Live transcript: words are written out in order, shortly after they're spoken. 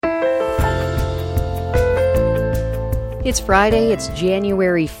It's Friday, it's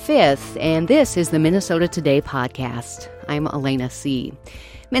January 5th, and this is the Minnesota Today podcast. I'm Elena C.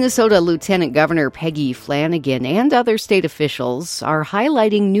 Minnesota Lieutenant Governor Peggy Flanagan and other state officials are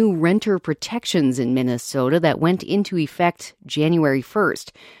highlighting new renter protections in Minnesota that went into effect January 1st.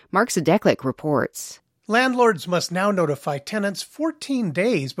 Mark Zadeklik reports. Landlords must now notify tenants 14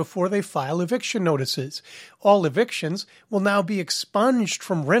 days before they file eviction notices. All evictions will now be expunged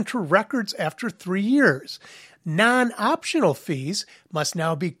from renter records after 3 years. Non-optional fees must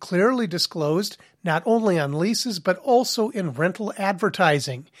now be clearly disclosed not only on leases but also in rental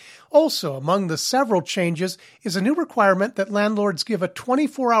advertising. Also, among the several changes is a new requirement that landlords give a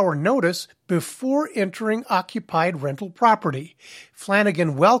 24-hour notice before entering occupied rental property.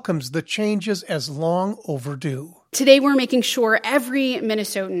 Flanagan welcomes the changes as long overdue. Today, we're making sure every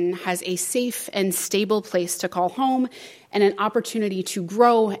Minnesotan has a safe and stable place to call home and an opportunity to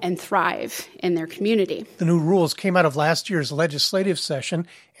grow and thrive in their community. The new rules came out of last year's legislative session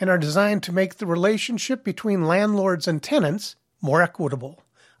and are designed to make the relationship between landlords and tenants more equitable.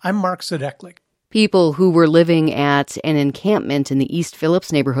 I'm Mark Zadeklik. People who were living at an encampment in the East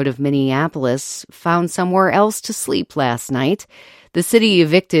Phillips neighborhood of Minneapolis found somewhere else to sleep last night. The city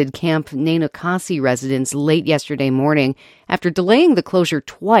evicted Camp Nainocasi residents late yesterday morning after delaying the closure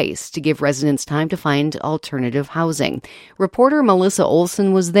twice to give residents time to find alternative housing. Reporter Melissa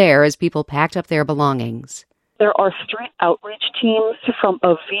Olson was there as people packed up their belongings. There are street outreach teams from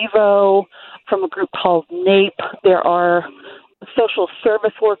Avivo, from a group called NAPE. There are social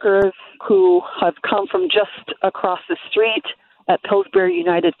service workers who have come from just across the street at Pillsbury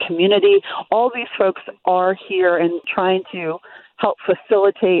United Community. All these folks are here and trying to help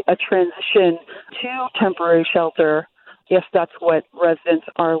facilitate a transition to temporary shelter if that's what residents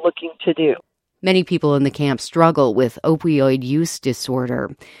are looking to do. Many people in the camp struggle with opioid use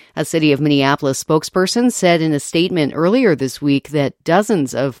disorder. A City of Minneapolis spokesperson said in a statement earlier this week that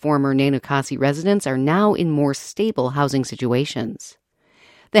dozens of former Nainocasi residents are now in more stable housing situations.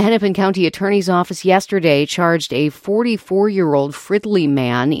 The Hennepin County Attorney's Office yesterday charged a 44-year-old Fridley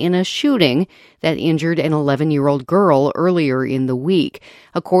man in a shooting that injured an 11-year-old girl earlier in the week.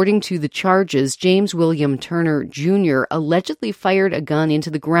 According to the charges, James William Turner Jr. allegedly fired a gun into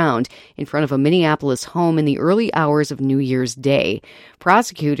the ground in front of a Minneapolis home in the early hours of New Year's Day.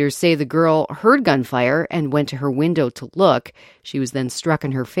 Prosecutors say the girl heard gunfire and went to her window to look. She was then struck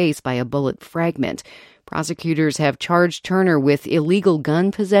in her face by a bullet fragment. Prosecutors have charged Turner with illegal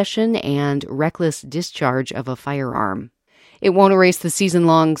gun possession and reckless discharge of a firearm. It won't erase the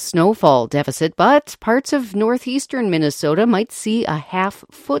season-long snowfall deficit, but parts of northeastern Minnesota might see a half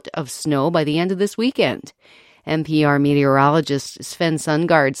foot of snow by the end of this weekend. NPR meteorologist Sven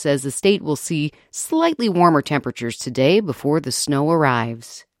Sundgaard says the state will see slightly warmer temperatures today before the snow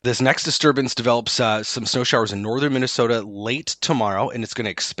arrives. This next disturbance develops some snow showers in northern Minnesota late tomorrow, and it's going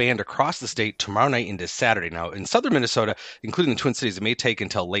to expand across the state tomorrow night into Saturday. Now, in southern Minnesota, including the Twin Cities, it may take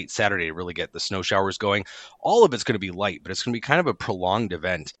until late Saturday to really get the snow showers going. All of it's going to be light, but it's going to be kind of a prolonged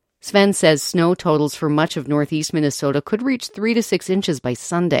event. Sven says snow totals for much of northeast Minnesota could reach 3 to 6 inches by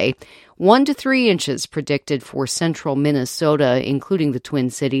Sunday. 1 to 3 inches predicted for central Minnesota, including the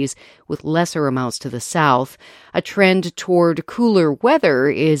Twin Cities, with lesser amounts to the south. A trend toward cooler weather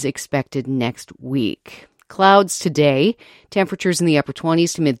is expected next week. Clouds today, temperatures in the upper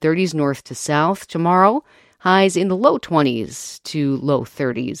 20s to mid-30s north to south. Tomorrow, highs in the low 20s to low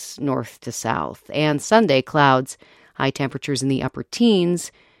 30s north to south. And Sunday, clouds, high temperatures in the upper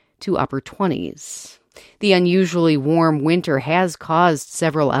teens to upper 20s. The unusually warm winter has caused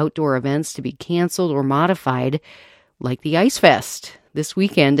several outdoor events to be canceled or modified, like the Ice Fest this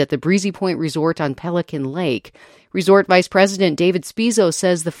weekend at the Breezy Point Resort on Pelican Lake. Resort Vice President David Spizo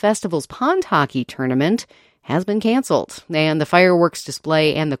says the festival's pond hockey tournament has been canceled, and the fireworks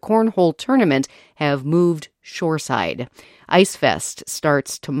display and the cornhole tournament have moved shoreside. Ice Fest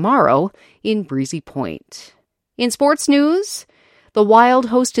starts tomorrow in Breezy Point. In sports news, the Wild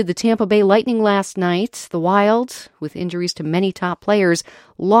hosted the Tampa Bay Lightning last night. The Wild, with injuries to many top players,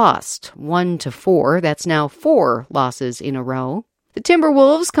 lost 1-4. That's now 4 losses in a row. The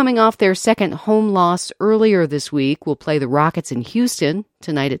Timberwolves, coming off their second home loss earlier this week, will play the Rockets in Houston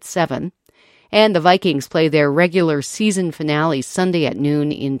tonight at 7. And the Vikings play their regular season finale Sunday at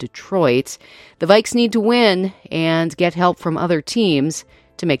noon in Detroit. The Vikes need to win and get help from other teams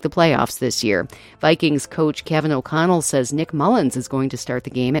to make the playoffs this year. Vikings coach Kevin O'Connell says Nick Mullins is going to start the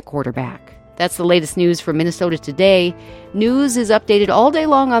game at quarterback. That's the latest news from Minnesota Today. News is updated all day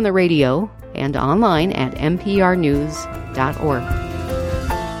long on the radio and online at mprnews.org.